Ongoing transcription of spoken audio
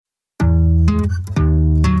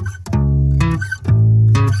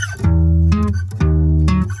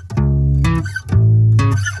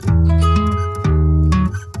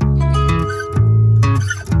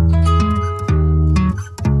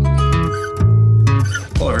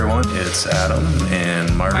It's Adam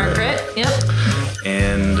and Margaret. Yep.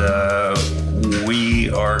 And we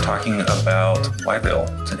are talking about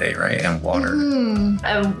Wyvale today, right? And water.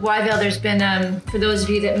 Wyvale, there's been, for those of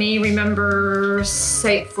you that may remember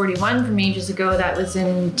Site 41 from ages ago, that was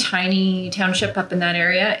in Tiny Township up in that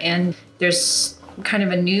area. And there's kind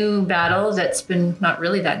of a new battle that's been not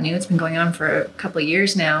really that new. It's been going on for a couple of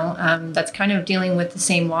years now. That's kind of dealing with the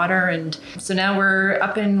same water. And so now we're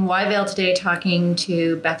up in Wyvale today talking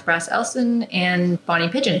to Beth Brass-Elson and Bonnie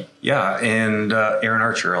Pigeon. Yeah, and Erin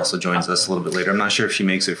Archer also joins us a little bit later. I'm not sure if she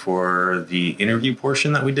makes it for the interview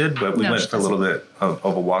portion that we did, but we went for a little bit of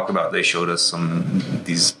a walkabout. They showed us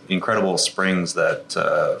these incredible springs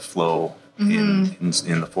that flow in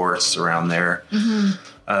the forests around there.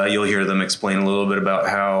 You'll hear them explain a little bit about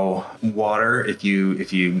how water, if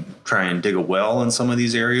you try and dig a well in some of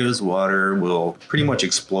these areas, water will pretty much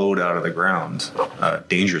explode out of the ground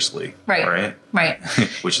dangerously. Right.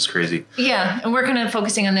 Which is crazy. Yeah, and we're kind of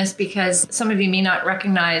focusing on this because some of you may not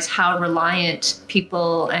recognize how reliant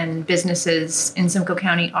people and businesses in Simcoe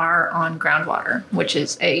County are on groundwater, which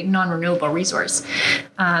is a non-renewable resource.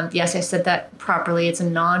 Yes, I said that properly. It's a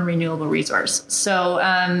non-renewable resource. So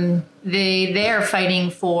they are fighting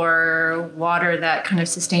for water that kind of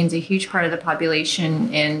sustains a huge part of the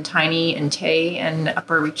population in Tiny and Tay and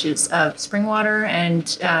upper reaches of Springwater,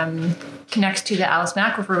 and connects to the Allison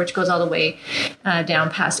Aquifer, which goes all the way down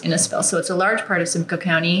past Innisfil. So it's a large part of Simcoe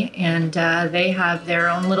County, and they have their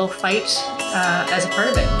own little fight as a part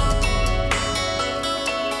of it.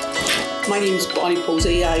 My name is Bonnie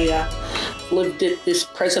Posey. I lived at this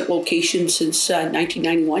present location since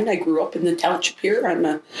 1991. I grew up in the township here. I'm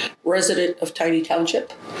a resident of Tiny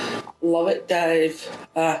Township. Love it. I've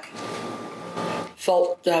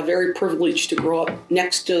felt very privileged to grow up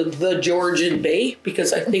next to the Georgian Bay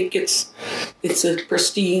because I think it's a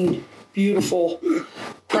pristine, beautiful,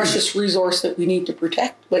 precious resource that we need to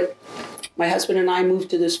protect. But my husband and I moved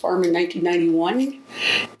to this farm in 1991,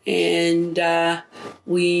 and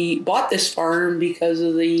we bought this farm because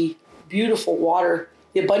of the beautiful water,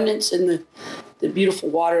 the abundance and the beautiful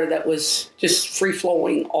water that was just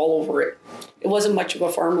free-flowing all over it. It wasn't much of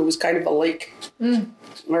a farm. It was kind of a lake.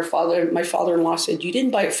 My father-in-law said, "You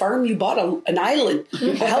didn't buy a farm, you bought an island,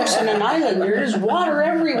 a house on an island. There's water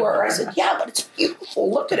everywhere." I said, "Yeah, but it's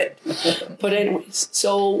beautiful. Look at it." But anyways,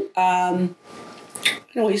 so,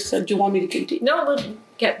 do you want me to continue? No, we'll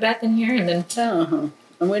get Beth in here and then...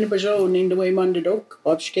 I'm going to Bajo, named away Mondadok,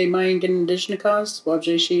 Wabshke Mayan Dishnakas,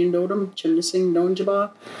 Wabje and Dodum, Chilising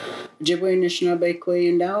Donjaba, Jibwe Nishna Bakwe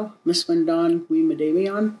and Dow, Miss Wendan, We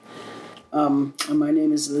Madewian. My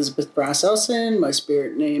name is Elizabeth Brass-Elson. My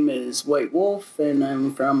spirit name is White Wolf, and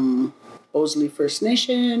I'm from Bosley First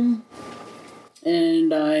Nation.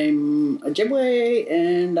 And I'm a Ojibwe,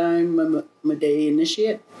 and I'm a Madei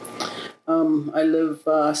initiate. I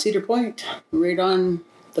live Cedar Point, right on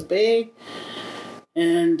the bay,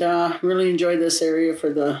 and really enjoy this area for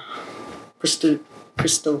the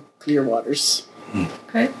crystal clear waters.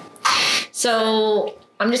 Okay. So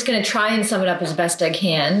I'm just going to try and sum it up as best I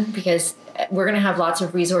can, because we're going to have lots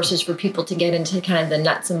of resources for people to get into kind of the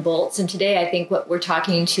nuts and bolts. And today I think what we're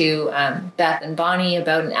talking to Beth and Bonnie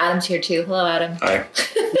about, and Adam's here too. Hello, Adam. Hi.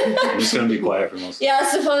 I'm just going to be quiet for most of it. Yeah,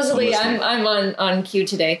 supposedly I'm on cue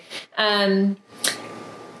today.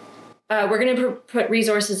 We're going to put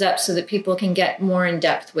resources up so that people can get more in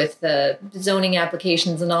depth with the zoning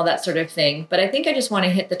applications and all that sort of thing. But I think I just want to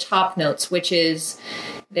hit the top notes, which is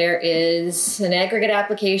there is an aggregate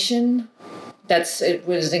application. It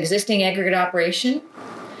was an existing aggregate operation,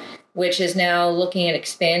 which is now looking at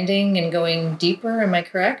expanding and going deeper. Am I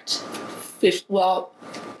correct? Well,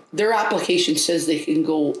 their application says they can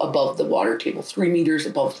go above the water table, 3 meters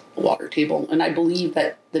above the water table. And I believe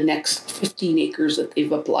that the next 15 acres that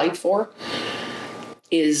they've applied for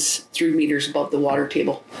is 3 meters above the water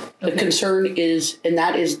table. Okay. The concern is, and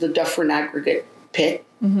that is the Dufferin aggregate pit,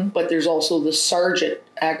 but there's also the Sargent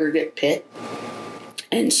aggregate pit.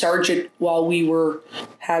 And Sargent, while we were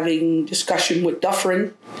having discussion with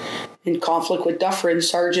Dufferin, in conflict with Dufferin,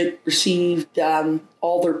 Sargent received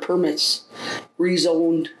all their permits,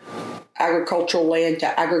 rezoned agricultural land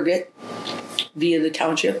to aggregate via the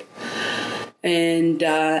township. And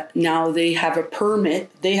now they have a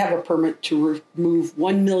permit. They have a permit to remove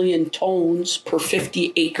 1 million tons per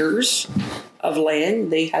 50 acres of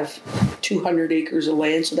land. They have 200 acres of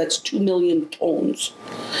land, so that's 2 million tons.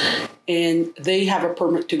 And they have a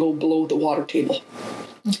permit to go below the water table.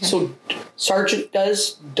 Okay. So Sargent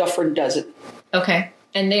does, Dufferin doesn't. Okay.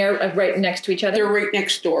 And they're right next to each other? They're right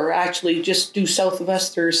next door. Actually, just due south of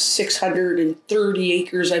us, there's 630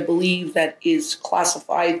 acres, I believe, that is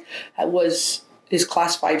classified. That was is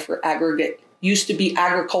classified for aggregate. Used to be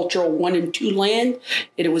agricultural 1 and 2 land.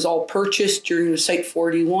 It was all purchased during the Site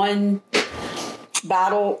 41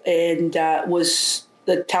 battle, and was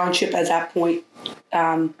the township at that point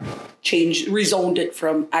rezoned it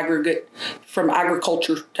from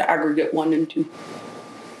agriculture to aggregate 1 and 2.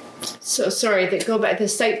 So sorry, go back to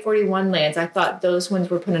Site 41 lands. I thought those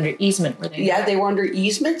ones were put under easement, were they? Yeah, they were under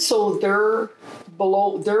easement, so they're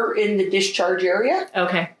in the discharge area.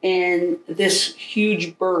 Okay. And this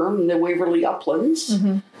huge berm, the Waverly Uplands,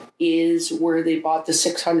 is where they bought the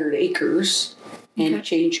 600 acres and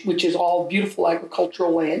changed, which is all beautiful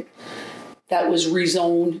agricultural land. That was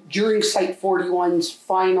rezoned during Site 41's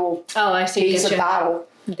final days of battle.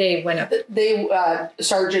 They went up.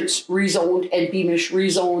 Sergeants rezoned and Beamish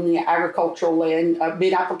rezoned the agricultural land,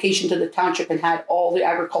 made application to the township and had all the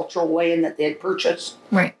agricultural land that they had purchased,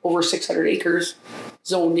 over 600 acres,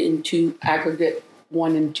 zoned into aggregate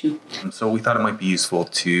 1 and 2. So we thought it might be useful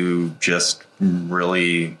to just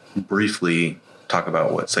really briefly talk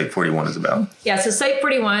about what Site 41 is about. Yeah, so Site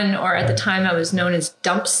 41, or at the time I was known as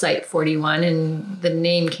Dump Site 41, and the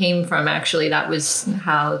name came from, actually, that was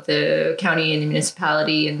how the county and the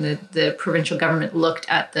municipality and the provincial government looked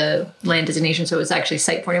at the land designation. So it was actually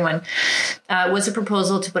Site 41, was a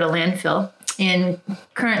proposal to put a landfill in.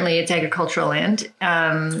 Currently, it's agricultural land.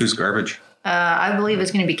 Whose garbage? I believe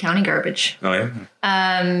it's going to be county garbage. Oh, yeah?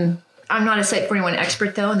 I'm not a Site 41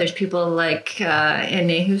 expert, though. There's people like Ann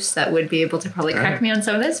Nahus that would be able to probably correct me on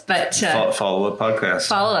some of this. But follow-up podcast.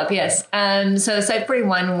 Follow-up, yes. So Site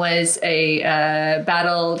 41 was a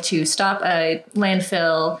battle to stop a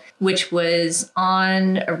landfill, which was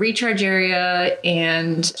on a recharge area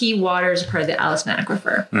and key waters part of the Alliston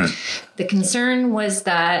Aquifer. The concern was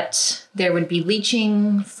that there would be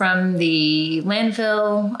leaching from the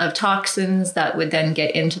landfill of toxins that would then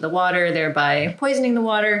get into the water, thereby poisoning the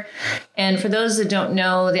water. And for those that don't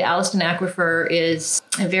know, the Alliston Aquifer is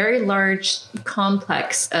a very large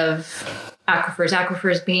complex of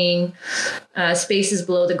aquifers being spaces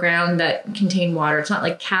below the ground that contain water. It's not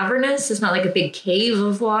like cavernous. It's not like a big cave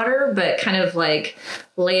of water, but kind of like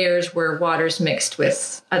layers where water's mixed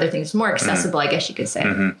with other things. More accessible, I guess you could say.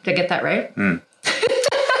 Did I get that right?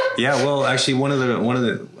 Yeah, well, actually, one of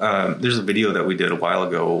the there's a video that we did a while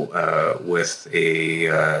ago with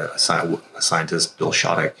a scientist, Bill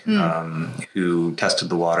Shoddick, who tested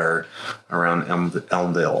the water around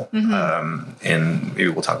Elmville, and maybe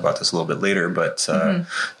we'll talk about this a little bit later. But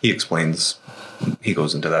he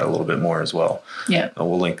goes into that a little bit more as well. Yeah,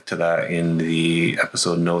 we'll link to that in the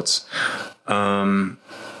episode notes.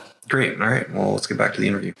 Great. All right. Well, let's get back to the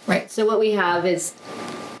interview. Right. So what we have is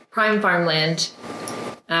prime farmland.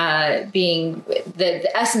 Being the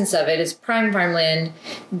essence of it is prime farmland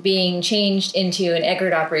being changed into an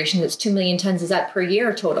aggregate operation that's 2 million tons. Is that per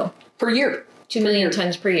year or total? Per year. 2 million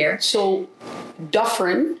tons per year. So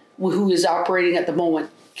Dufferin, who is operating at the moment,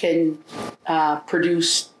 can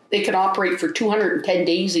they can operate for 210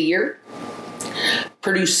 days a year,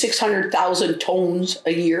 produce 600,000 tons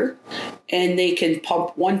a year, and they can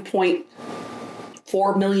pump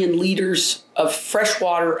 1.4 million liters of fresh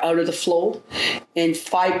water out of the flow and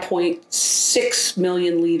 5.6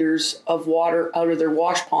 million liters of water out of their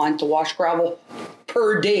wash pond to wash gravel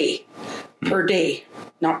per day,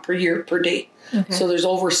 not per year, per day. Okay. So there's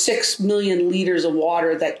over 6 million liters of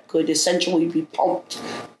water that could essentially be pumped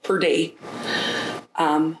per day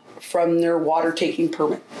from their water taking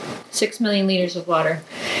permit. 6 million liters of water.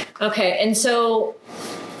 Okay, and so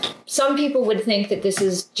some people would think that this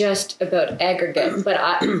is just about aggregate, but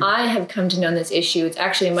I have come to know this issue. It's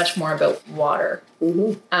actually much more about water.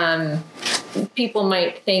 People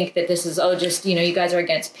might think that this is, you guys are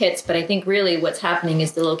against pits, but I think really what's happening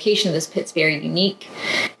is the location of this pit's very unique,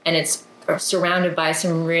 and it's surrounded by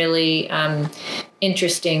some really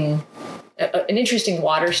interesting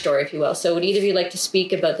water story, if you will. So would either of you like to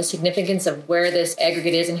speak about the significance of where this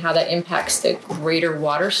aggregate is and how that impacts the greater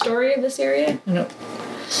water story of this area?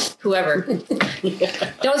 Whoever.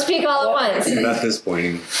 Don't speak all at once. Beth is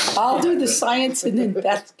pointing. I'll do the science and then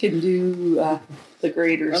Beth can do the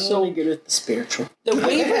greater. I'm only good at the spiritual. The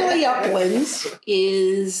Waverly Uplands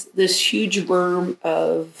is this huge berm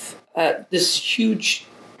of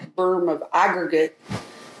aggregate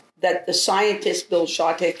that the scientist Bill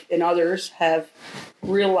Shoddick and others have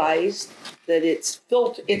realized that it's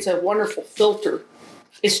a wonderful filter.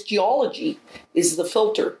 Its geology is the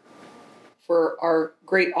filter for our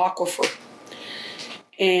great aquifer.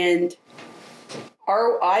 And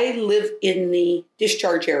I live in the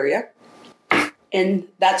discharge area, and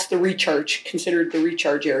that's considered the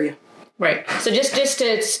recharge area. Right. So just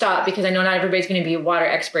to stop, because I know not everybody's going to be a water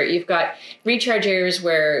expert, you've got recharge areas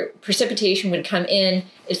where precipitation would come in,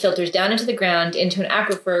 it filters down into the ground, into an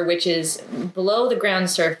aquifer, which is below the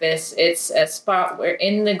ground surface. It's a spot where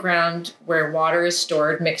in the ground where water is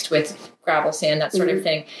stored mixed with gravel, sand, that sort of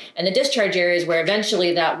thing. And the discharge areas where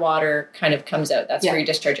eventually that water kind of comes out. That's where you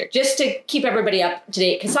discharge it. Just to keep everybody up to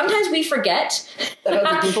date, because sometimes we forget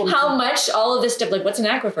how much all of this stuff, like what's an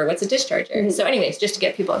aquifer, what's a discharge area. So anyways, just to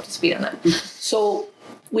get people up to speed on that. So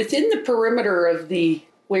within the perimeter of the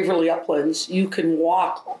Waverley Uplands, you can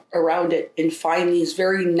walk around it and find these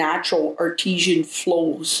very natural artesian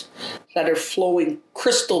flows that are flowing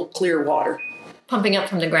crystal clear water. Pumping up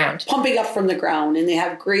from the ground. And they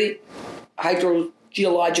have great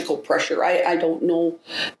hydrogeological pressure. I don't know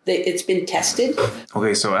that it's been tested.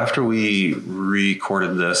 Okay, so after we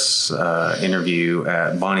recorded this interview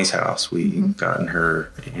at Bonnie's house, we got in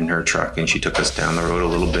her truck and she took us down the road a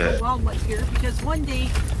little bit. Wildlife here, because one day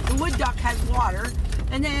the wood duck has water,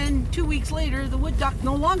 and then 2 weeks later the wood duck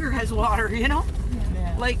no longer has water.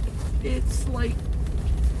 Like it's like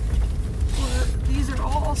these are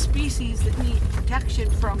all species that need protection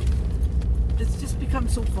from. It's just become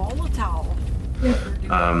so volatile.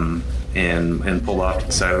 And pulled off to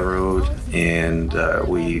the side of the road, and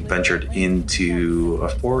we ventured into a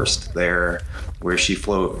forest there where she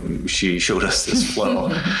showed us this flow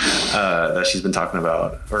that she's been talking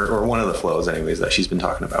about, or one of the flows anyways that she's been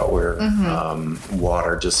talking about, where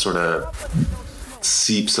water just sort of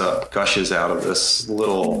seeps up, gushes out of this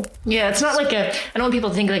little... Yeah, it's not like I don't want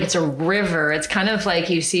people to think like it's a river. It's kind of like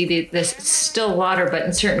you see this still water, but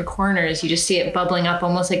in certain corners, you just see it bubbling up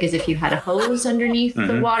almost like as if you had a hose underneath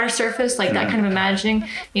the water surface, like that kind of imagining.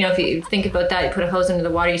 If you think about that, you put a hose under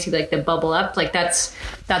the water, you see like the bubble up. Like that's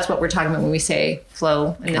what we're talking about when we say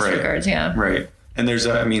flow in this regards. Yeah. Right. And there's,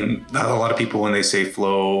 a lot of people, when they say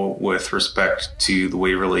flow with respect to the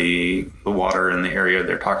Waverley, the water in the area,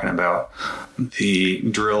 they're talking about the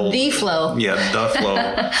drill. The flow. Yeah, the flow.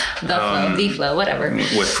 The flow, whatever.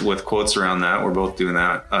 With quotes around that. We're both doing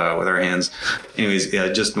that with our hands. Anyways,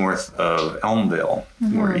 just north of Elmvale,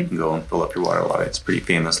 where you can go and fill up your water a lot. It's pretty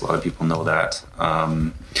famous. A lot of people know that.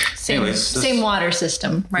 Same water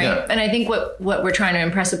system, right? Yeah. And I think what we're trying to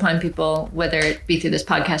impress upon people, whether it be through this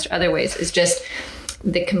podcast or other ways, is just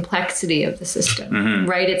the complexity of the system,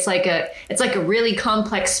 right? It's like a really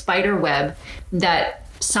complex spider web that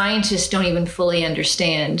scientists don't even fully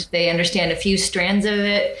understand. They understand a few strands of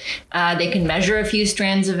it. They can measure a few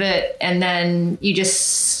strands of it, and then you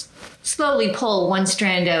just slowly pull one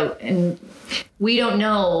strand out, and we don't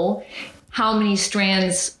know how many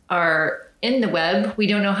strands are in the web. We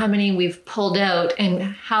don't know how many we've pulled out and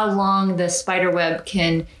how long the spider web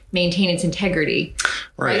can maintain its integrity.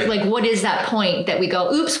 Right? Like, what is that point that we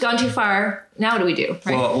go, oops, gone too far. Now what do we do?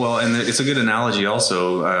 Right? Well, and it's a good analogy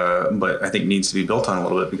also, but I think needs to be built on a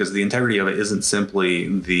little bit, because the integrity of it isn't simply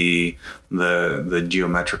the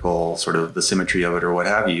geometrical sort of the symmetry of it or what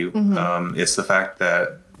have you. It's the fact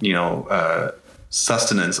that,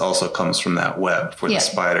 sustenance also comes from that web for the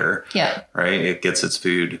spider. Yeah. Right. It gets its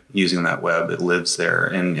food using that web. It lives there.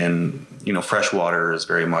 And fresh water is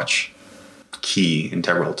very much key,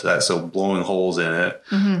 integral to that. So blowing holes in it.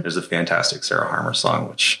 There's a fantastic Sarah Harmer song,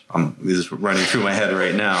 which is running through my head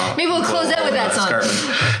right now. Maybe we'll close out with that song.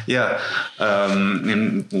 Scarpman. Yeah.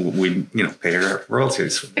 And we, pay her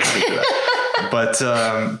royalties for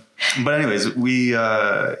that. But anyways, we,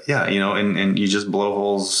 and you just blow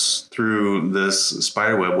holes through this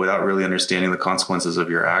spider web without really understanding the consequences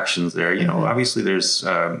of your actions there. Obviously there's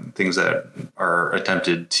things that are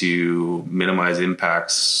attempted to minimize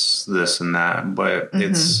impacts, this and that, but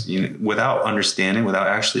it's, without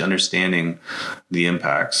actually understanding the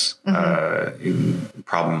impacts,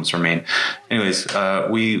 problems remain. Anyways,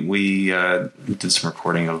 we did some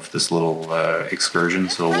recording of this little excursion,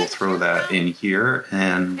 so we'll throw that in here,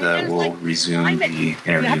 and we'll resume the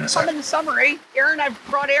interview in a second. Come in the summer, eh? I've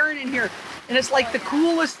brought Aaron in here, and it's like the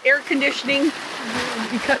coolest air conditioning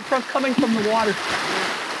coming from the water.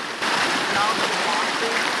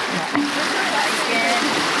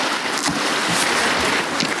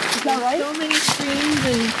 Is that right? So many streams,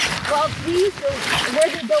 and where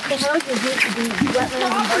they built the houses used to be wetlands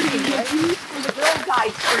and marshes. I've used for the Girl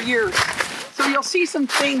Guides for years. So you'll see some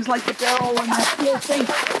things like the barrel and that whole thing.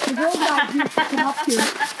 The Girl Guides used to come up here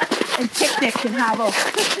and picnic and have a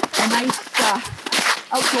nice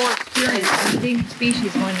outdoor experience. Endangered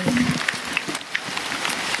species one.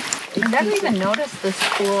 I've never even noticed this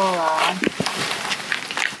cool,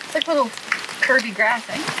 it's like little curvy grass,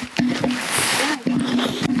 eh?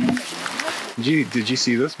 Did you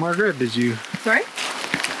see this, Margaret? Sorry?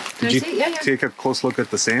 Can I see? Yeah. take a close look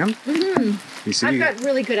at the sand? Mm-hmm. You see? I've got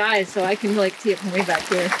really good eyes, so I can like see it from way back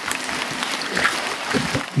here.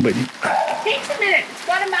 But It takes a minute. It's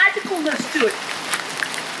got a magicalness to it.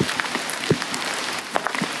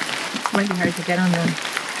 Might be hard to get on them.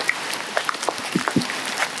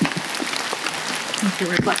 With the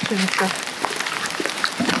reflection and stuff.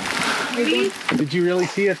 Maybe. did you really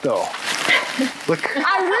see it though? Look,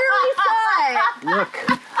 I really saw it. look.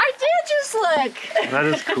 I did just look. That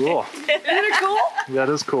is cool. Isn't it cool? That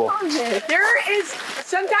is cool. There is,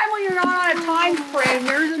 sometime when you're not on a time frame,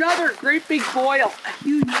 there's another great big boil, a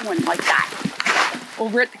huge one like that,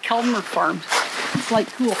 over at the Kelmer Farms. It's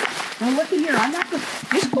like cool. Now look in here, I'm not going to,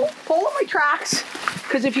 just go follow my tracks,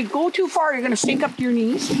 because if you go too far, you're going to sink up to your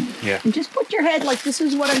knees. Yeah. And just put your head like this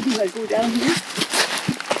is what I do. I go down here.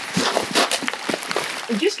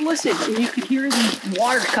 And just listen, and you can hear the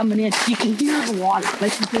water coming in. You can hear the water.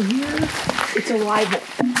 Like you can hear its arrival.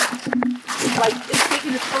 It's like it's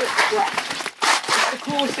taking its first breath. It's the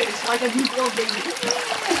coolest thing. It's like a newborn baby.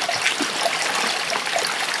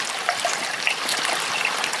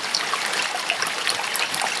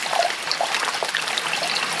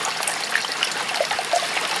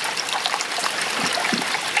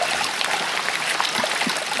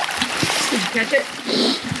 Did you catch it?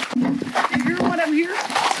 You hear what I'm hearing?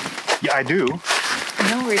 Yeah, I do. I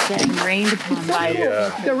know we're getting rained upon by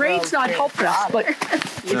The rain's not helping us, but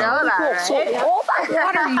you know that, right? so all that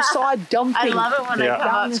water you saw dumping. I love it when Yeah, I come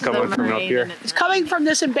out it's into coming the from up rain here. and It's coming from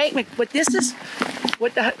this embankment, but this is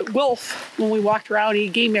what the Wilf, when we walked around, he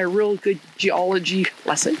gave me a real good geology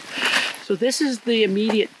lesson. So this is the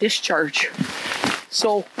immediate discharge.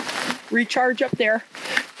 So recharge up there,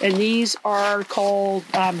 and these are called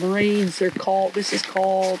moraines. They're called. This is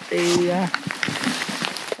called a.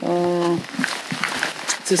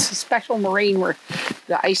 It's a special moraine where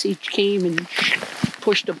the ice age came and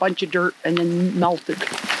pushed a bunch of dirt and then melted.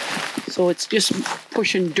 So it's just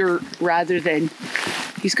pushing dirt rather than.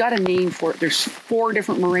 He's got a name for it. There's 4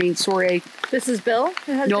 different moraines. Sorry, This is Bill?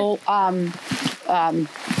 no.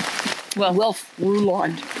 Wilf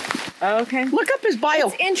Rouland. Okay. Look up his bio.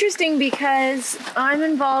 It's interesting because I'm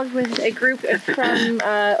involved with a group from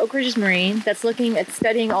Oak Ridges Marine that's looking at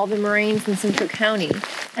studying all the moraines in Central County.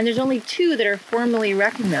 And there's only 2 that are formally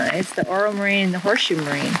recognized, the Oro Moraine and the Horseshoe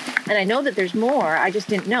Moraine. And I know that there's more, I just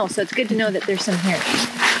didn't know. So it's good to know that there's some here.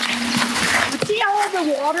 But see all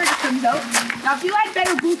the water that comes out? Now, if you had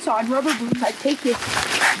better boots on, rubber boots, I'd take you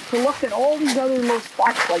to look at all these other little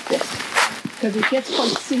spots like this. Because it gets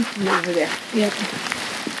quite sinky over there. Yeah.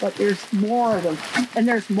 But there's more of them. And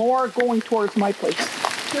there's more going towards my place.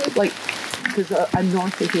 Like, because I'm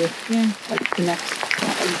north of here. Yeah. Like the next.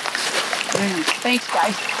 Thanks,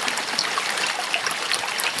 guys.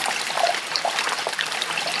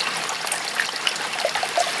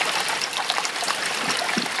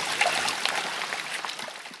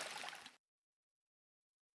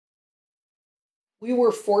 We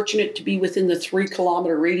were fortunate to be within the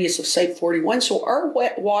 3-kilometer radius of Site 41. So our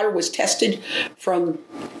wet water was tested from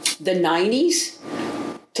the 90s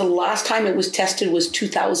to the last time it was tested was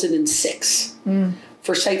 2006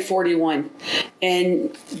 for Site 41.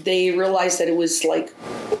 And they realized that it was like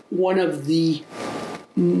one of the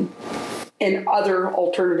and other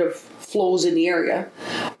alternative flows in the area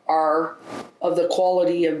are of the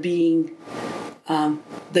quality of being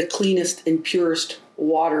the cleanest and purest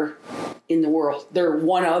water in the world. They're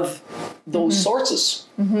one of those sources.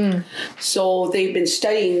 So they've been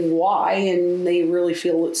studying why, and they really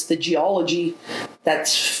feel it's the geology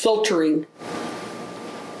that's filtering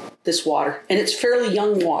this water. And it's fairly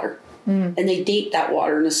young water. And they date that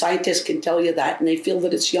water, and the scientists can tell you that, and they feel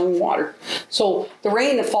that it's young water. So the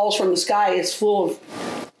rain that falls from the sky is full of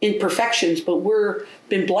imperfections, but we're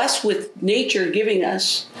been blessed with nature giving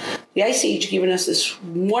us, the Ice Age giving us this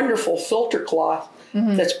wonderful filter cloth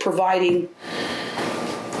that's providing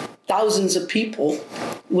thousands of people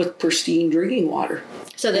with pristine drinking water.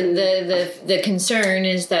 So the concern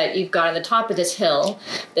is that you've got on the top of this hill,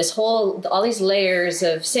 all these layers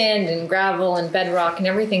of sand and gravel and bedrock and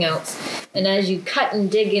everything else. And as you cut and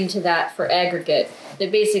dig into that for aggregate,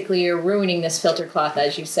 that basically you're ruining this filter cloth,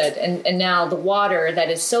 as you said. And now the water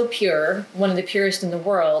that is so pure, one of the purest in the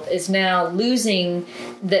world, is now losing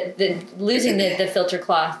the filter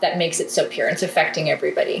cloth that makes it so pure. It's affecting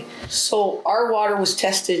everybody. So our water was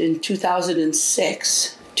tested in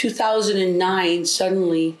 2006. 2009,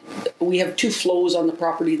 suddenly, we have 2 flows on the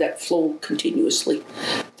property that flow continuously.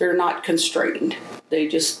 They're not constrained. They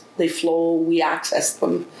flow, we access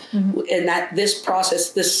them. And that this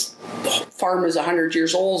process, this farm is 100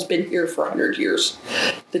 years old, has been here for 100 years.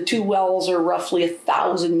 The two wells are roughly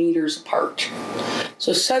 1,000 meters apart.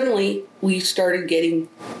 So suddenly we started getting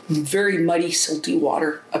very muddy, silty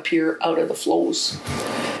water appear out of the flows.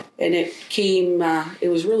 And it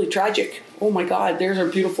was really tragic. Oh my God, there's our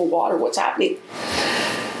beautiful water. What's happening?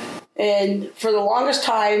 And for the longest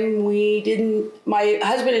time, my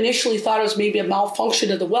husband initially thought it was maybe a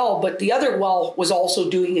malfunction of the well, but the other well was also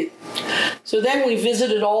doing it. So then we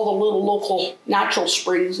visited all the little local natural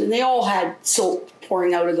springs, and they all had silt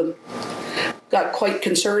pouring out of them. Got quite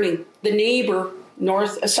concerning. The neighbor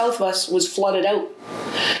south of us was flooded out.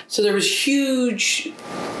 So there was huge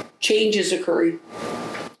changes occurring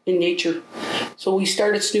in nature. So we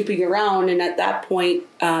started snooping around, and at that point,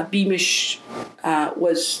 Beamish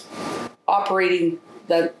was operating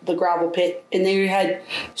the gravel pit, and they had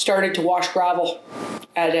started to wash gravel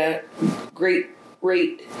at a great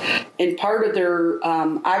rate. And part of their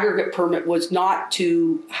aggregate permit was not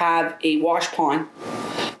to have a wash pond.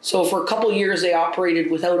 So for a couple of years, they operated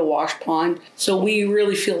without a wash pond. So we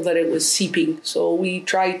really feel that it was seeping. So we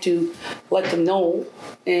tried to let them know,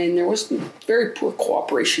 and there was very poor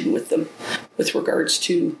cooperation with them with regards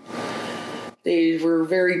to, they were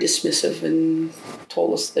very dismissive and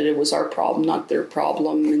told us that it was our problem, not their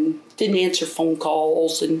problem, and didn't answer phone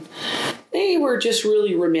calls, and they were just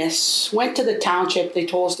really remiss. Went to the township. They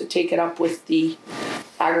told us to take it up with the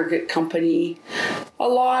aggregate company. A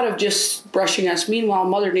lot of just brushing us. Meanwhile,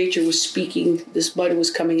 Mother Nature was speaking. This mud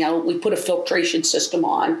was coming out. We put a filtration system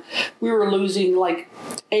on. We were losing, like,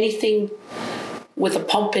 anything with a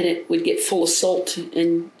pump in it would get full of silt.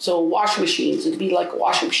 And so washing machines, it'd be like a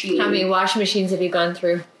washing machine. How many washing machines have you gone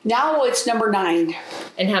through? Now it's number 9.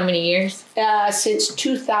 And how many years? Since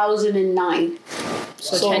 2009.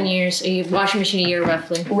 So 10 years, a washing machine a year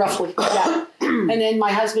roughly. Roughly, yeah. And then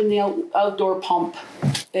my husband, the outdoor pump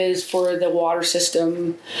is for the water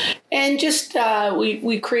system. And just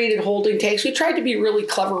we created holding tanks. We tried to be really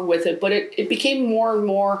clever with it, but it became more and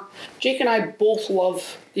more. Jake and I both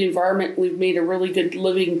love the environment. We've made a really good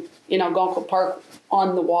living in Algonquin Park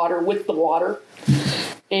on the water, with the water.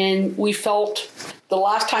 And we felt the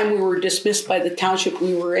last time we were dismissed by the township,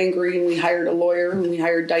 we were angry, and we hired a lawyer, and we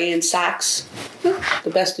hired Diane Sachs,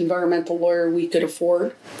 the best environmental lawyer we could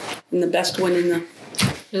afford, and the best one in the...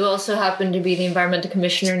 Who also happened to be the environmental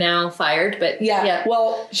commissioner, now fired, but... Yeah.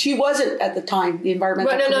 Well, she wasn't at the time, the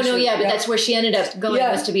environmental commissioner. But that's where she ended up going,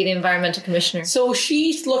 was to be the environmental commissioner. So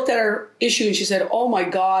she looked at our issue and she said, oh my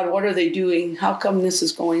God, what are they doing? How come this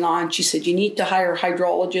is going on? She said, you need to hire a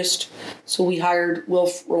hydrologist. So we hired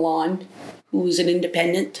Wilf Roland, who was an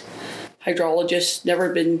independent hydrologist,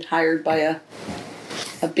 never been hired by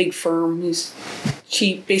a big firm.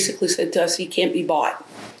 She basically said to us, he can't be bought.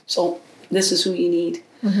 So this is who you need.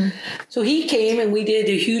 Mm-hmm. So he came and we did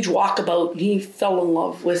a huge walkabout. He fell in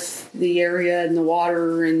love with the area and the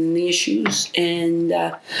water and the issues. And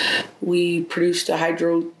we produced a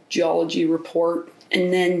hydrogeology report.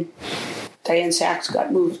 And then Diane Sachs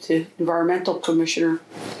got moved to environmental commissioner.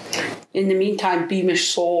 In the meantime, Beamish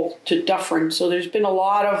sold to Dufferin. So there's been a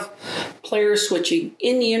lot of player switching.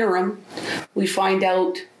 In the interim, we find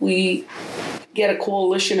out we get a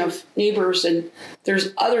coalition of neighbors, and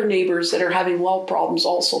there's other neighbors that are having well problems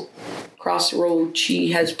also. Across the road,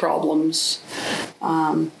 she has problems.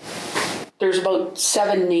 There's about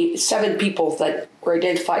seven people that were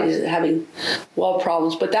identified as having well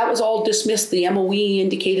problems, but that was all dismissed. The MOE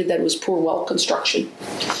indicated that it was poor well construction.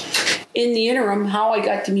 In the interim, how I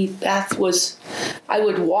got to meet Beth was I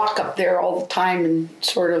would walk up there all the time and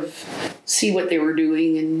sort of see what they were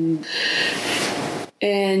doing,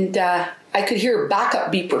 and I could hear a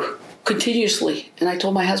backup beeper continuously. And I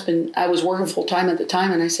told my husband, I was working full time at the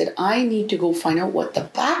time, and I said, I need to go find out what the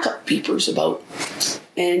backup beeper's about.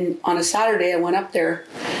 And on a Saturday, I went up there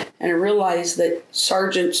and I realized that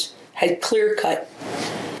Sargent's had clear cut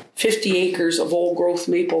 50 acres of old growth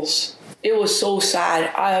maples. It was so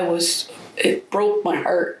sad. It broke my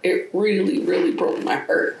heart. It really, really broke my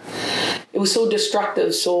heart. It was so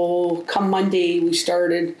destructive. So come Monday, we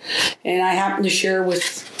started, and I happened to share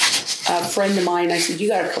with a friend of mine. I said, you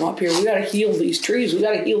got to come up here. We got to heal these trees. We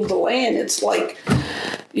got to heal the land. It's like,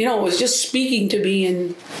 it was just speaking to me.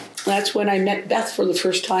 And that's when I met Beth for the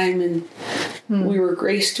first time. And we were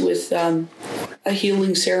graced with a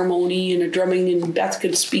healing ceremony and a drumming, and Beth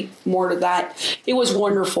could speak more to that. It was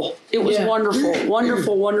wonderful. It was wonderful,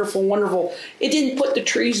 wonderful, wonderful, wonderful. It didn't put the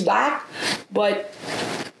trees back, but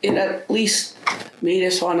it at least made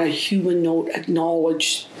us on a human note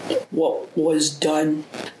acknowledge what was done.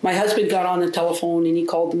 My husband got on the telephone and he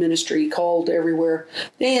called the ministry, called everywhere.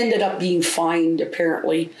 They ended up being fined,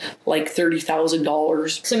 apparently, like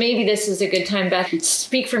 $30,000. So maybe this is a good time, Beth.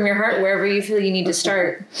 Speak from your heart wherever you feel you need to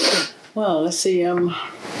start. Well, let's see.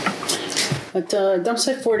 At dump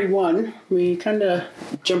site 41, we kind of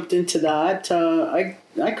jumped into that.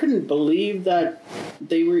 I couldn't believe that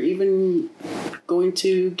they were even going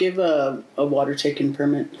to give a water taking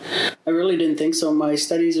permit. I really didn't think so. My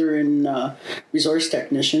studies are in resource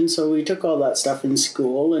technician, so we took all that stuff in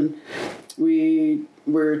school, and we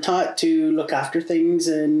were taught to look after things,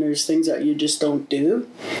 and there's things that you just don't do.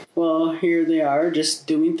 Well, here they are just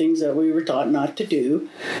doing things that we were taught not to do,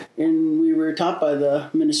 and we were taught by the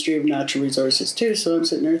Ministry of Natural Resources too. So I'm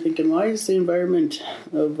sitting there thinking, why is the environment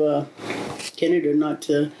of Canada not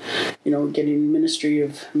getting Ministry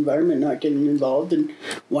of Environment not getting involved, and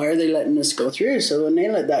why are they letting this go through? So when they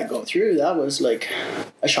let that go through, that was like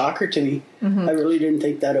a shocker to me. Mm-hmm. I really didn't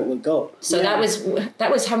think that it would go. So that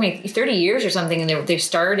was how many, 30 years or something, and they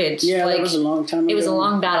started. Yeah, that was a long time ago. It was a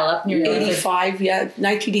long battle up near 85,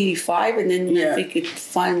 1985, and then I think it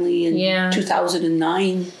finally in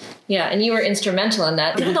 2009. Yeah, and you were instrumental in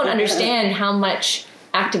that. People don't understand how much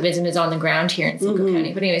activism is on the ground here in Simcoe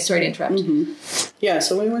County. But anyway, sorry to interrupt. Mm-hmm. Yeah,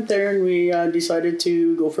 so we went there and we decided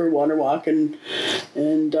to go for a water walk, and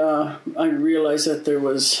I realized that there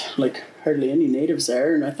was like hardly any natives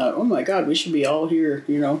there, and I thought, oh my God, we should be all here,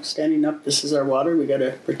 standing up. This is our water. We got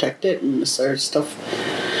to protect it, and this is our stuff.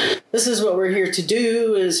 This is what we're here to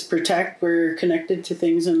do, is protect. We're connected to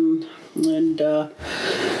things, and when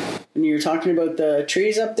you were talking about the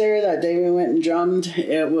trees up there, that day we went and drummed,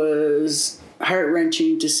 it was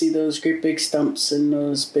heart-wrenching to see those great big stumps and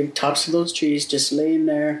those big tops of those trees just laying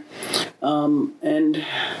there. And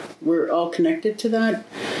we're all connected to that.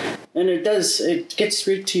 And it gets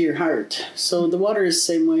right to your heart. So the water is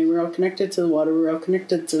the same way. We're all connected to the water. We're all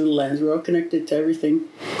connected to the lands. We're all connected to everything.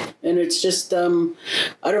 And it's just, I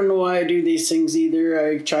don't know why I do these things either.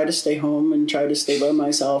 I try to stay home and try to stay by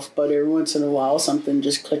myself, but every once in a while something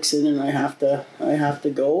just clicks in and I have to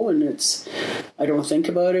go, and I don't think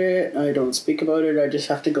about it. I don't speak about it. I just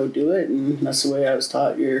have to go do it. And that's the way I was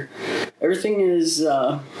taught. Everything is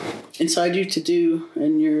inside you to do,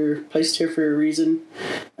 and you're placed here for a reason.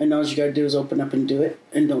 And all you got to do is open up and do it,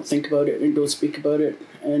 and don't think about it, and don't speak about it.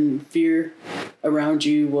 And fear around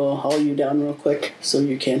you will haul you down real quick, so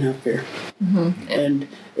you can't have fear. Mm-hmm. And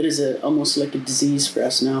it is almost like a disease for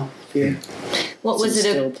us now, fear. What was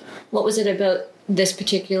it about this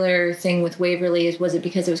particular thing with Waverley? Was it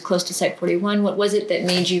because it was close to Site 41? What was it that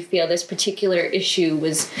made you feel this particular issue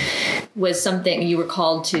was something you were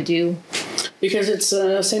called to do? Because it's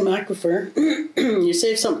the same aquifer. You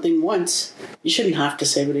save something once, you shouldn't have to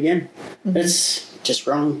save it again. Mm-hmm. It's just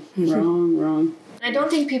wrong. Mm-hmm. Wrong. I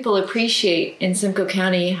don't think people appreciate in Simcoe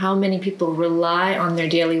County how many people rely on their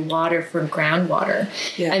daily water for groundwater.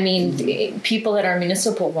 Yeah. I mean, people at our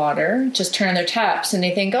municipal water just turn on their taps and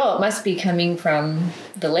they think, oh, it must be coming from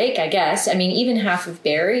the lake, I guess. I mean, even half of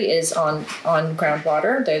Barrie is on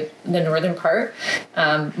groundwater, the northern part.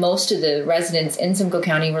 Most of the residents in Simcoe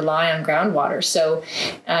County rely on groundwater. So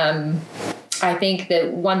I think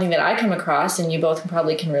that one thing that I come across, and you both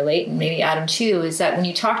probably can relate, and maybe Adam too, is that when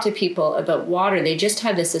you talk to people about water, they just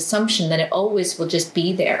have this assumption that it always will just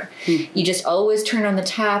be there. You just always turn on the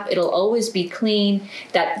tap. It'll always be clean.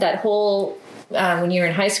 That whole... when you were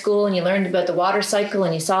in high school and you learned about the water cycle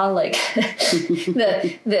and you saw like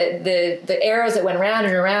the arrows that went round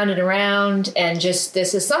and around and around, and just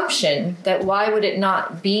this assumption that why would it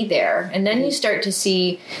not be there? And then you start to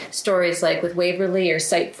see stories like with Waverley or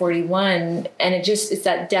Site 41, and it's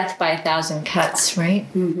that death by 1,000 cuts, right?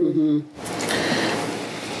 Mm-hmm.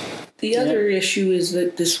 The other issue is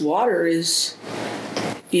that this water is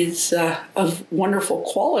of wonderful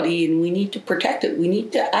quality, and we need to protect it. We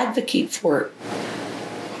need to advocate for it.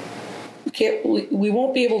 We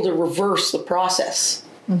won't be able to reverse the process.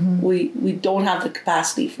 Mm-hmm. We don't have the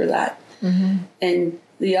capacity for that. Mm-hmm. And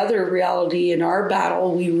the other reality in our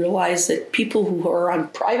battle, we realize that people who are on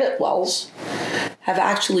private wells have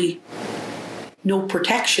actually no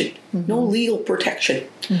protection, no legal protection.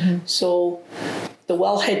 Mm-hmm. So the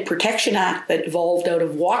Wellhead Protection Act that evolved out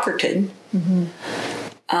of Walkerton,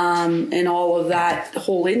 and all of that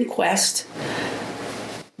whole inquest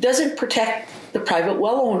doesn't protect the private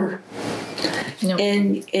well owner. No.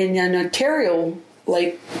 And in Ontario,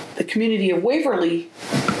 like the community of Waverley,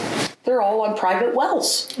 they're all on private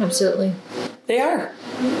wells. Absolutely. They are.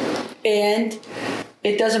 And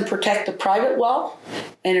it doesn't protect the private well,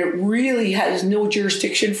 and it really has no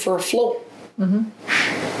jurisdiction for a flow. Mm-hmm.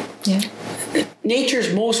 Yeah.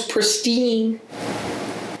 Nature's most pristine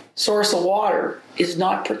source of water is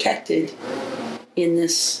not protected in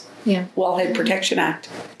this Wellhead Protection Act.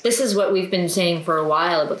 This is what we've been saying for a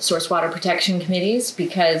while about the source water protection committees,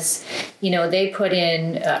 because, they put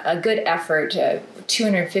in a good effort,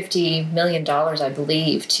 $250 million, I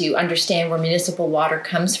believe, to understand where municipal water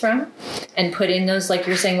comes from and put in those, like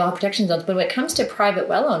you're saying, well protection zones. But when it comes to private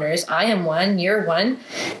well owners, I am one, you're one,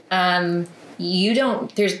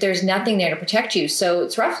 there's nothing there to protect you. So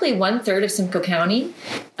it's roughly 1/3 of Simcoe County,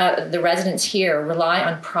 the residents here rely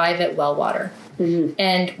on private well water. Mm-hmm.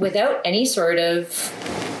 And without any sort of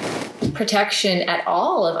protection at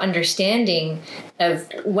all, of understanding of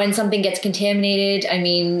when something gets contaminated. I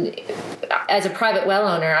mean, as a private well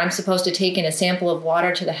owner, I'm supposed to take in a sample of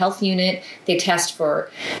water to the health unit. They test for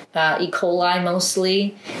E. coli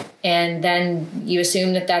mostly, and then you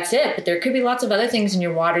assume that that's it. But there could be lots of other things in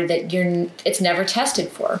your water that it's never tested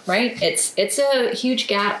for, right? It's a huge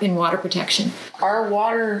gap in water protection. Our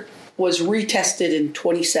water was retested in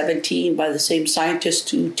 2017 by the same scientist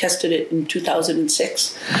who tested it in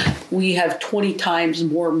 2006. We have 20 times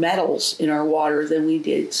more metals in our water than we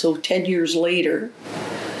did. So 10 years later,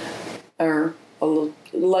 or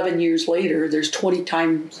 11 years later, there's 20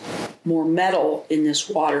 times more metal in this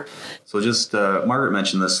water. So just, Margaret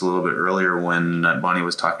mentioned this a little bit earlier when Bonnie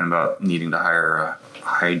was talking about needing to hire a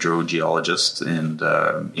hydrogeologist and,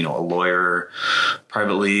 a lawyer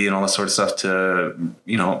privately and all that sort of stuff to,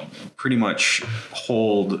 pretty much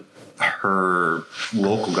hold her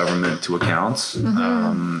local government to account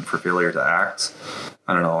for failure to act.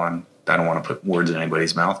 I don't know. I don't want to put words in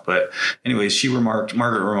anybody's mouth, but anyways, Margaret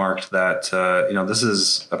remarked that, this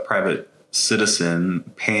is a private citizen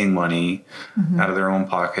paying money out of their own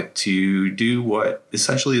pocket to do what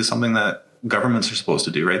essentially is something that governments are supposed to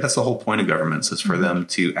do, right? That's the whole point of governments, is for them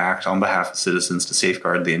to act on behalf of citizens, to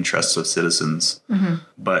safeguard the interests of citizens.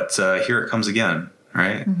 But here it comes again,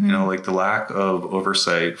 right? Like the lack of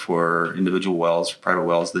oversight for individual wells, for private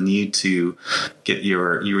wells, the need to get you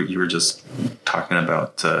were just talking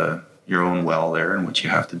about your own well there and what you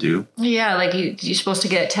have to do. Yeah, like you're supposed to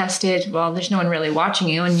get it tested. Well, there's no one really watching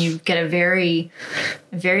you, and you get a very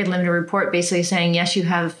limited report basically saying, yes, you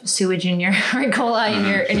have sewage in your E.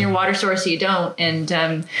 coli in your water source, you don't, and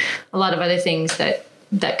a lot of other things that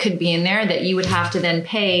could be in there that you would have to then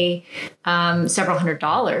pay several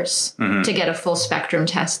 $100s to get a full spectrum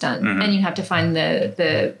test done. And you have to find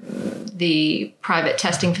the private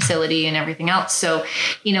testing facility and everything else. So,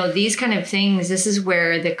 these kind of things, this is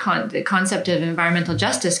where the concept of environmental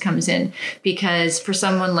justice comes in, because for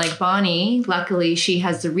someone like Bonnie, luckily she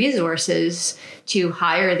has the resources to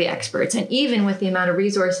hire the experts. And even with the amount of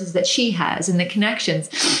resources that she has and the connections,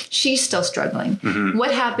 she's still struggling.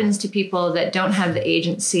 What happens to people that don't have the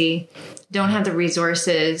agency, don't have the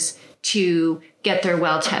resources to get their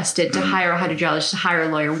well tested, to hire a hydrogeologist, to hire a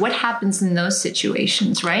lawyer? What happens in those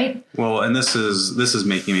situations, right? Well, and this is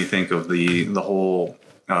making me think of the whole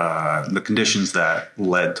the conditions that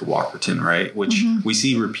led to Walkerton, right? Which we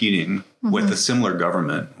see repeating with a similar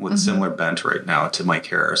government, with a similar bent right now to Mike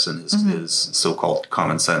Harris and his so-called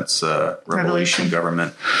common sense revolution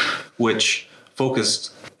government, which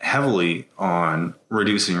focused heavily on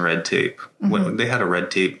reducing red tape. When they had a red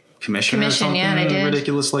tape commission or something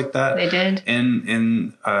ridiculous like that. They did.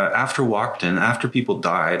 And after Walkerton, after people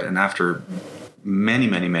died and after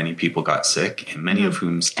many people got sick, and many of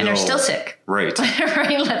whom still... And are still sick. Right.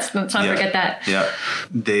 Right. Let's not forget that. Yeah.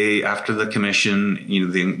 They, after the commission,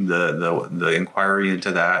 the inquiry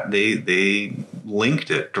into that, they linked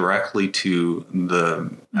it directly to the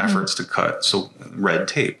efforts to cut red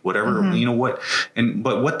tape, whatever,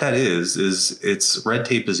 but what that is it's red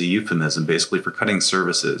tape is a euphemism basically for cutting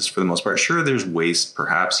services for the most part. Sure, there's waste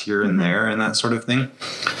perhaps here and there and that sort of thing.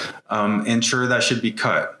 And sure, that should be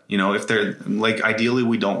cut. If they're ideally,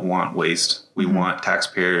 we don't want waste. We want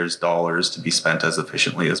taxpayers' dollars to be spent as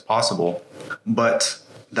efficiently as possible. But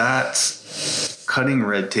that cutting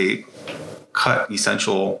red tape cut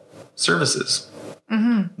essential services,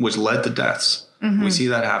 which led to deaths. We see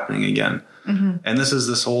that happening again. And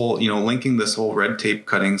this whole, linking this whole red tape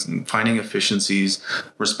cuttings and finding efficiencies,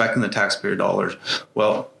 respecting the taxpayer dollars.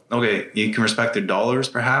 Well, okay, you can respect their dollars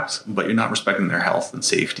perhaps, but you're not respecting their health and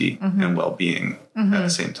safety and well-being at the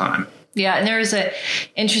same time. Yeah, and there was an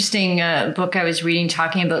interesting book I was reading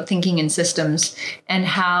talking about thinking in systems and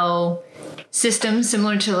how systems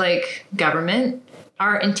similar to government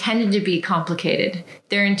are intended to be complicated.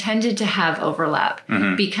 They're intended to have overlap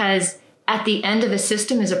because at the end of a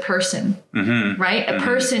system is a person, right? A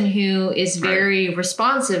person who is very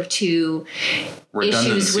responsive to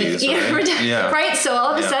issues with right. So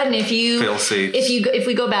all of a sudden, if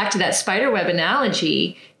we go back to that spider web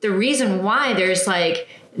analogy, the reason why there's like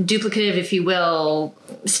duplicative, if you will,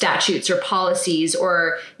 statutes or policies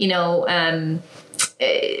or,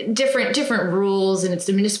 different rules, and it's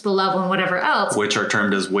the municipal level and whatever else, which are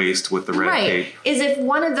termed as waste with the red tape, is if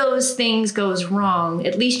one of those things goes wrong,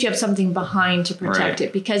 at least you have something behind to protect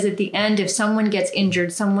it. Because at the end, if someone gets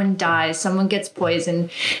injured, someone dies, someone gets poisoned,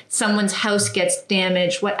 someone's house gets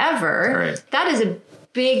damaged, whatever, that is a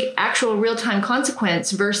big actual real-time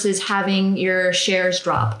consequence versus having your shares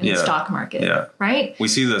drop in the stock market, right? We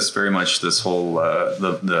see this very much, this whole,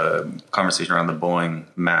 the conversation around the Boeing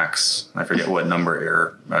MAX, I forget what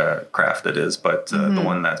number aircraft it is, but the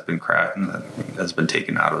one that's been has been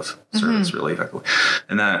taken out of service really effectively.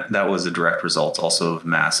 And that was a direct result also of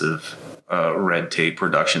massive red tape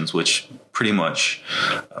reductions, which pretty much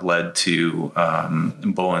led to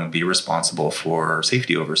Boeing be responsible for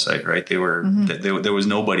safety oversight, right? They were there was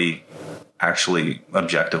nobody actually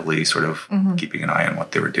objectively sort of keeping an eye on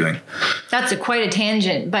what they were doing. That's quite a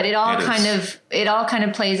tangent, but it all kind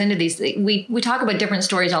of plays into these. We talk about different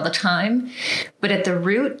stories all the time, but at the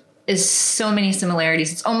root is so many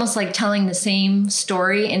similarities. It's almost like telling the same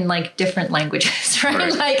story in like different languages,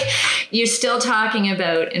 right? Like you're still talking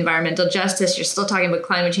about environmental justice. You're still talking about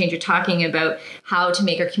climate change. You're talking about how to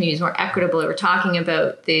make our communities more equitable. We're talking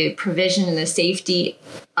about the provision and the safety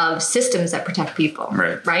of systems that protect people.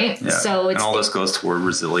 Right. Yeah. So and all this goes toward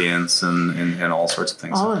resilience and all sorts of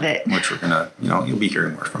things. All of it. Which we're gonna, you'll be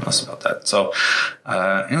hearing more from us about that. So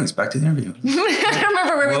anyways, back to the interview. I don't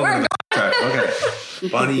remember where we were. Okay.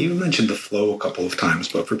 Bonnie, you mentioned the flow a couple of times,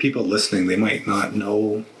 but for people listening, they might not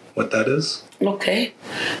know what that is. Okay.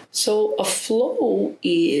 So a flow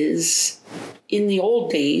is, in the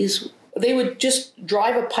old days, they would just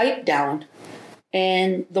drive a pipe down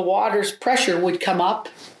and the water's pressure would come up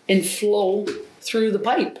and flow through the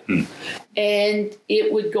pipe. And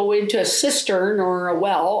it would go into a cistern or a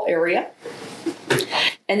well area.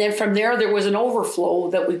 And then from there was an overflow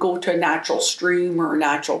that would go to a natural stream or a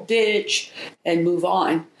natural ditch and move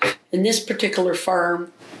on. In this particular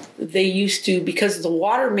farm, they used to, because the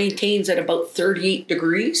water maintains at about 38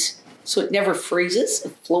 degrees, so it never freezes,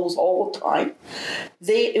 it flows all the time.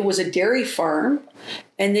 It was a dairy farm,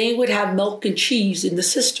 and they would have milk and cheese in the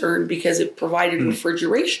cistern because it provided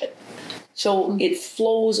refrigeration. So it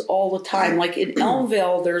flows all the time. Like in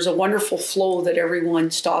Elmville, there's a wonderful flow that everyone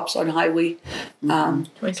stops on Highway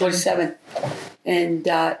 27. And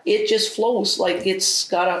it just flows. Like it's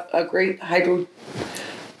got a great hydro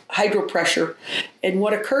pressure. And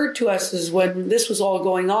what occurred to us is when this was all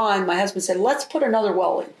going on, my husband said, let's put another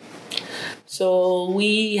well in. So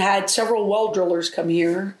we had several well drillers come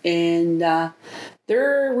here, and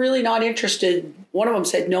they're really not interested. One of them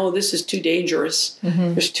said, no, this is too dangerous.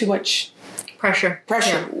 There's too much pressure.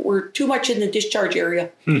 Yeah. We're too much in the discharge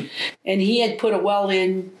area. And he had put a well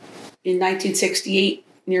in 1968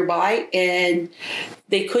 nearby, and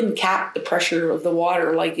they couldn't cap the pressure of the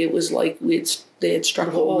water. Like it was like they had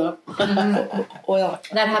struck oil.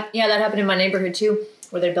 That happened in my neighborhood too,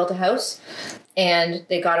 where they built a house and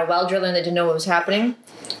they got a well driller and they didn't know what was happening,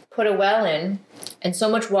 put a well in, and so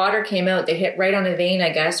much water came out, they hit right on a vein, I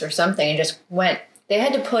guess, or something, and just went. They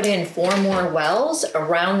had to put in 4 more wells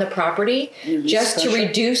around the property just to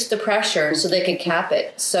reduce the pressure so they could cap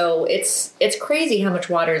it. So it's crazy how much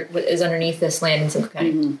water is underneath this land in Simcoe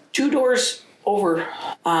County. 2 doors over,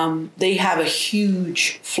 they have a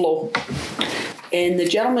huge flow. And the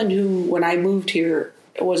gentleman who, when I moved here,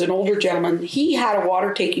 was an older gentleman. He had a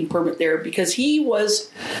water taking permit there because he was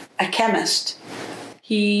a chemist.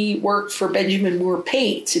 He worked for Benjamin Moore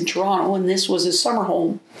Paints in Toronto, and this was his summer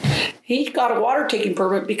home. He got a water taking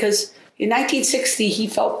permit because in 1960 he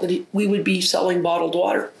felt that we would be selling bottled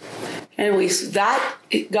water. Anyways,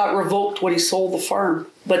 it got revoked when he sold the farm.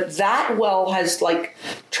 But that well has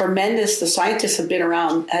the scientists have been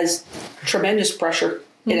around, has tremendous pressure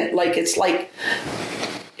in it.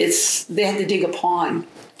 They had to dig a pond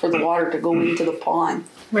for the water to go into the pond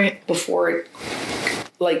before it.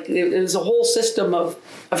 Like it was a whole system of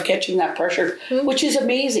catching that pressure, which is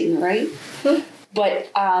amazing, right?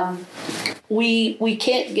 But we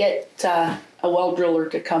can't get a well driller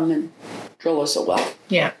to come and drill us a well.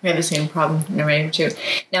 Yeah, we have the same problem in our area too.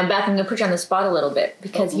 Now, Beth, I'm going to put you on the spot a little bit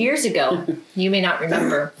because years ago, you may not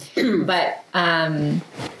remember, but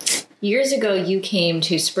years ago you came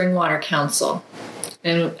to Springwater Council.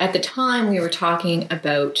 And at the time, we were talking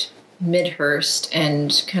about Midhurst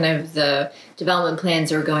and kind of the development plans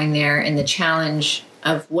that were going there and the challenge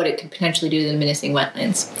of what it could potentially do to the Minising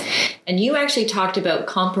wetlands. And you actually talked about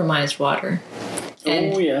compromised water.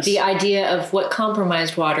 And the idea of what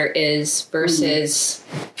compromised water is versus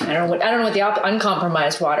I don't know what the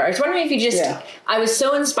uncompromised water. I was wondering if you just I was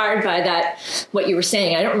so inspired by that what you were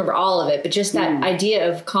saying. I don't remember all of it, but just that idea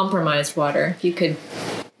of compromised water. If you could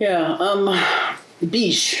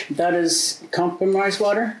Biche, that is compromised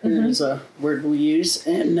water, is a word we use.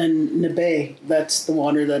 And then Nebe, that's the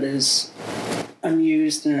water that is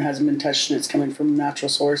unused and it hasn't been touched and it's coming from a natural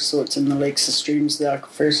source, so it's in the lakes, the streams, the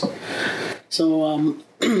aquifers. So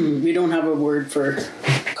we don't have a word for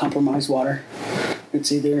compromised water.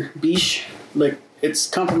 It's either biche, like it's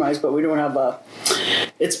compromised, but we don't have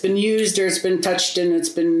it's been used or it's been touched and it's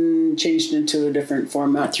been changed into a different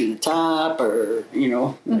format through the tap or,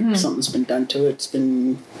 like something's been done to it. It's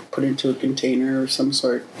been put into a container of some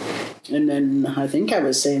sort. And then I think I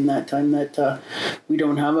was saying that time that we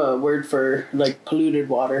don't have a word for like polluted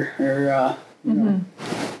water or,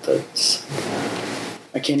 that's...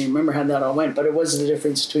 I can't even remember how that all went, but it was the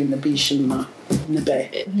difference between the biche and the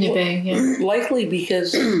Nebe. Nebe, yeah. Likely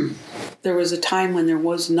because there was a time when there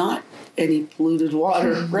was not any polluted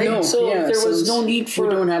water, right? No, there was no need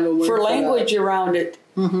for language around it.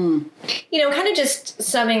 Kind of just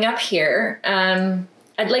summing up here,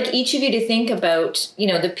 I'd like each of you to think about,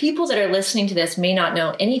 the people that are listening to this may not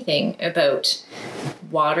know anything about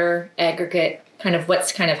water, aggregate, kind of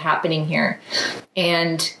what's kind of happening here.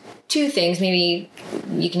 And two things, maybe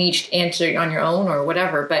you can each answer on your own or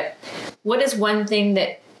whatever, but what is one thing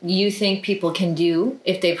that you think people can do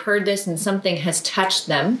if they've heard this and something has touched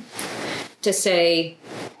them to say,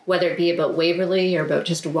 whether it be about Waverley or about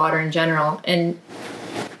just water in general, and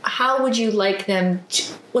how would you like them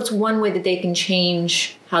what's one way that they can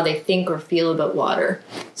change how they think or feel about water?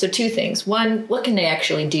 So two things. One, what can they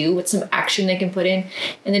actually do? What's some action they can put in?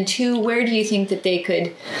 And then two, where do you think that they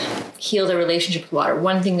could heal their relationship with water?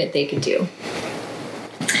 One thing that they could do.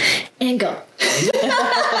 And go.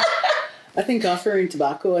 I think offering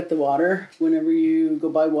tobacco at the water whenever you go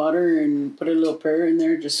buy water and put a little prayer in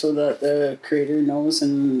there just so that the Creator knows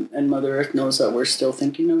and Mother Earth knows that we're still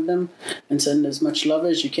thinking of them, and send as much love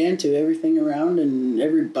as you can to everything around and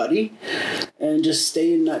everybody, and just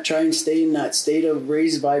try and stay in that state of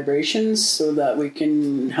raised vibrations so that we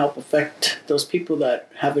can help affect those people that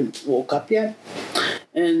haven't woke up yet.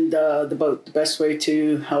 And the best way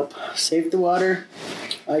to help save the water,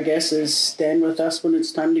 I guess, is stand with us when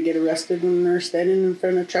it's time to get arrested when they're standing in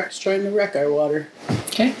front of trucks trying to wreck our water.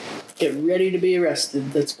 Okay. Get ready to be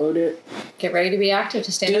arrested. That's about it. Get ready to be active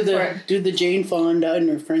to stand up for it. Do the Jane Fonda and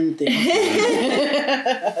her friend thing.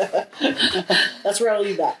 That's where I'll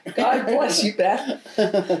leave that. God bless you,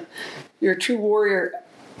 Beth. You're a true warrior.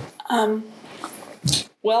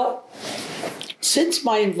 Well, since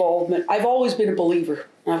my involvement, I've always been a believer.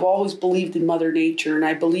 I've always believed in Mother Nature, and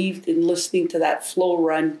I believed in listening to that flow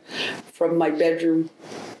run from my bedroom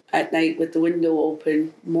at night with the window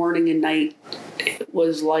open, morning and night. It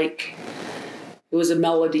was a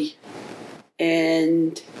melody.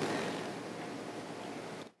 And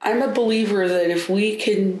I'm a believer that if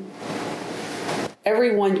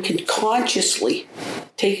everyone can consciously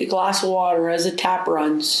take a glass of water as the tap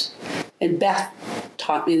runs, and Beth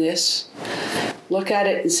taught me this, look at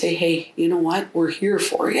it and say, hey, you know what? We're here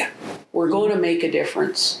for you. We're going to make a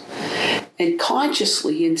difference. And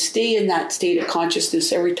consciously, and stay in that state of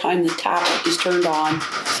consciousness every time the tap is turned on.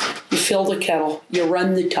 You fill the kettle. You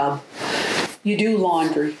run the tub. You do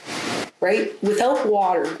laundry. Right? Without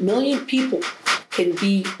water, 1 million people can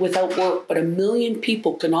be without work, but 1 million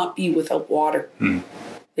people cannot be without water.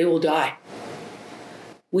 They will die.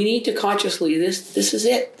 We need to consciously, this is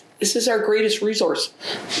it. This is our greatest resource.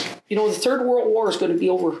 The Third World War is going to be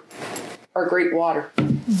over our great water.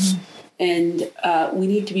 And we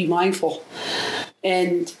need to be mindful.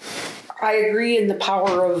 And I agree in the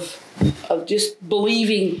power of just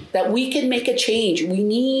believing that we can make a change. We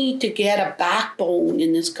need to get a backbone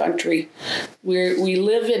in this country. We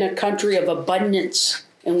live in a country of abundance,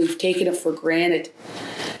 and we've taken it for granted.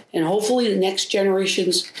 And hopefully the next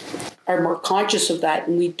generations are more conscious of that,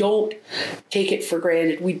 and we don't take it for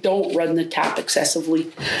granted. We don't run the tap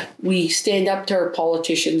excessively. We stand up to our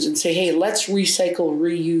politicians and say, hey, let's recycle,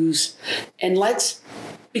 reuse, and let's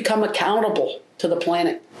become accountable to the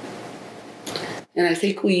planet. And I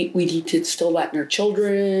think we need to instill that in our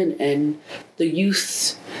children, and the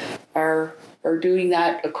youths are doing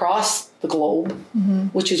that across the globe,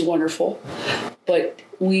 which is wonderful. But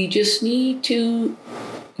we just need to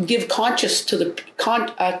give conscious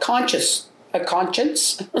a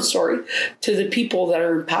conscience, to the people that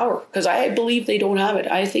are in power, because I believe they don't have it.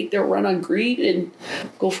 I think they'll run on greed and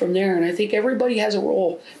go from there. And I think everybody has a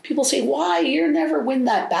role. People say, why? You'll never win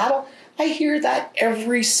that battle. I hear that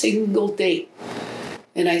every single day.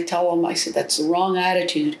 And I tell them, I said, that's the wrong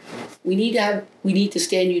attitude. We need to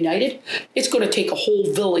stand united. It's going to take a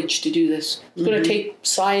whole village to do this. It's going to take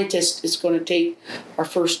scientists. It's going to take our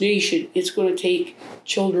First Nation. It's going to take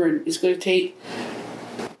children. It's going to take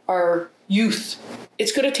our youth.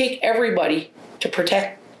 It's going to take everybody to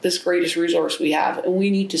protect this greatest resource we have. And we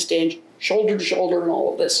need to stand shoulder to shoulder in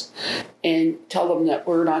all of this and tell them that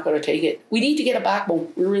we're not going to take it. We need to get a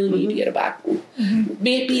backbone. We really need to get a backbone.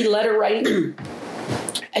 May it be letter writing,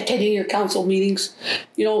 attending your council meetings.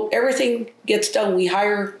 Everything gets done. We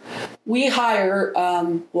hire, we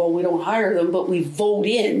don't hire them, but we vote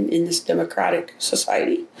in this democratic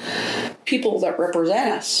society, people that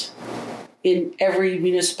represent us in every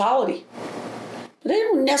municipality. But they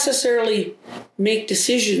don't necessarily make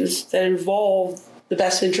decisions that involve the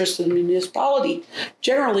best interest of the municipality.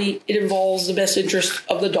 Generally, it involves the best interest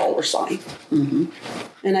of the dollar sign.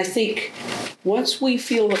 And I think once we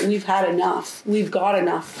feel that we've had enough, we've got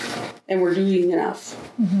enough, and we're doing enough,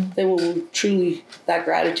 then we'll truly, that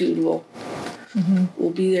gratitude will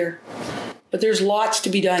be there. But there's lots to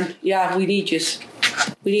be done. Yeah, we need you.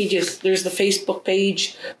 There's the Facebook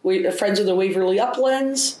page, Friends of the Waverly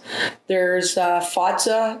Uplands. There's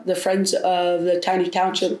FOTSA, the Friends of the Tiny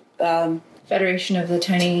Township. Federation of the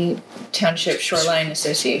Tiny Township Shoreline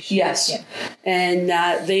Association. Yes. Yeah.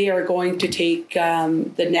 And they are going to take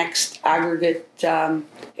the next aggregate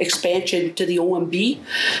expansion to the OMB.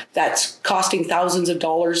 That's costing thousands of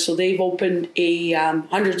dollars. So they've opened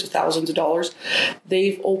hundreds of thousands of dollars.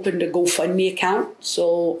 They've opened a GoFundMe account.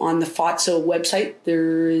 So on the FOTSA website,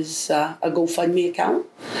 there is a GoFundMe account.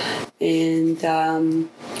 And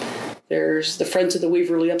there's the Friends of the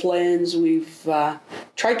Waverly Uplands. We've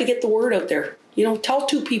tried to get the word out there. Tell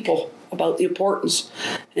two people about the importance,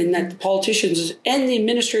 and that the politicians and the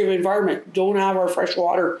Ministry of Environment don't have our fresh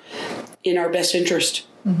water in our best interest.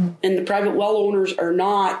 And the private well owners are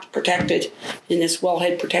not protected in this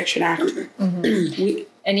Wellhead Protection Act. And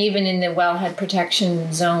even in the wellhead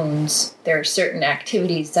protection zones, there are certain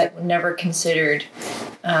activities that were never considered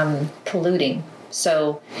polluting.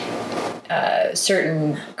 So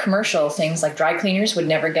certain commercial things like dry cleaners would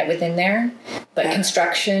never get within there, but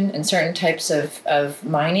construction and certain types of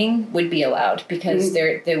mining would be allowed, because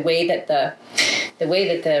the way that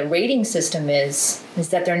the rating system is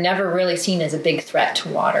that they're never really seen as a big threat to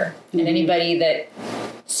water. And anybody that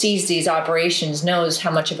sees these operations knows how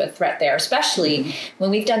much of a threat they are, especially when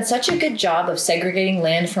we've done such a good job of segregating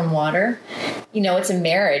land from water. It's a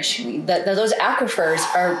marriage. Those aquifers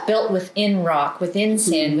are built within rock, within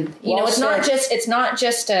sand. It's not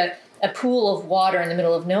just a pool of water in the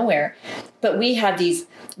middle of nowhere, but we have these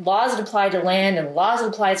laws that apply to land and laws that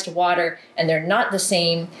apply to water, and they're not the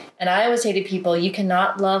same. And I always say to people, you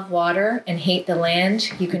cannot love water and hate the land.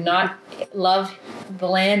 You cannot love the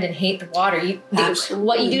land and hate the water.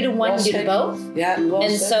 What you do to one, you do to both. Yeah,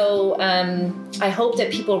 and so I hope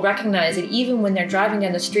that people recognize that even when they're driving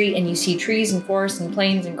down the street and you see trees and forests and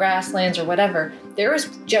plains and grasslands or whatever, there is,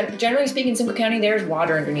 generally speaking, in Simcoe County, there's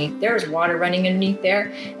water underneath. There is water running underneath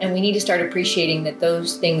there, and we need to start appreciating that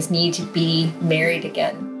those things need to be married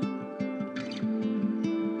again.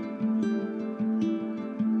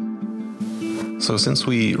 So since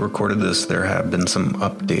we recorded this, there have been some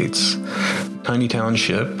updates. Tiny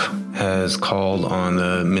Township has called on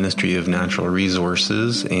the Ministry of Natural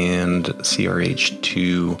Resources and CRH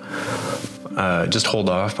to just hold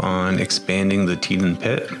off on expanding the Teton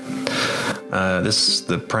Pit.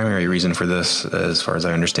 The primary reason for this, as far as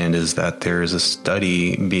I understand, is that there is a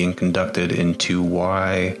study being conducted into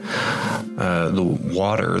why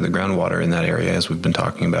the groundwater in that area, as we've been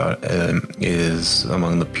talking about, is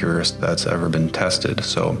among the purest that's ever been tested.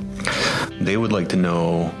 So they would like to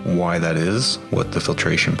know why that is, what the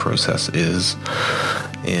filtration process is,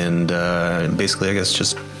 and basically, I guess,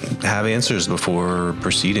 just have answers before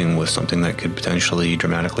proceeding with something that could potentially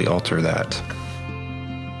dramatically alter that.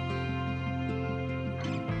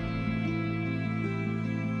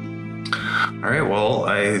 All right, well,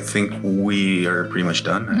 I think we are pretty much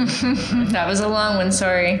done. That was a long one,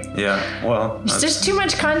 sorry. Yeah, well. There's too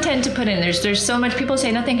much content to put in. There's so much. People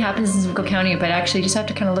say nothing happens in Simcoe County, but actually you just have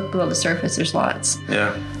to kind of look below the surface. There's lots.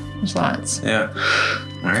 Yeah. There's lots. Yeah.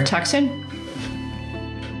 All right. Talk soon.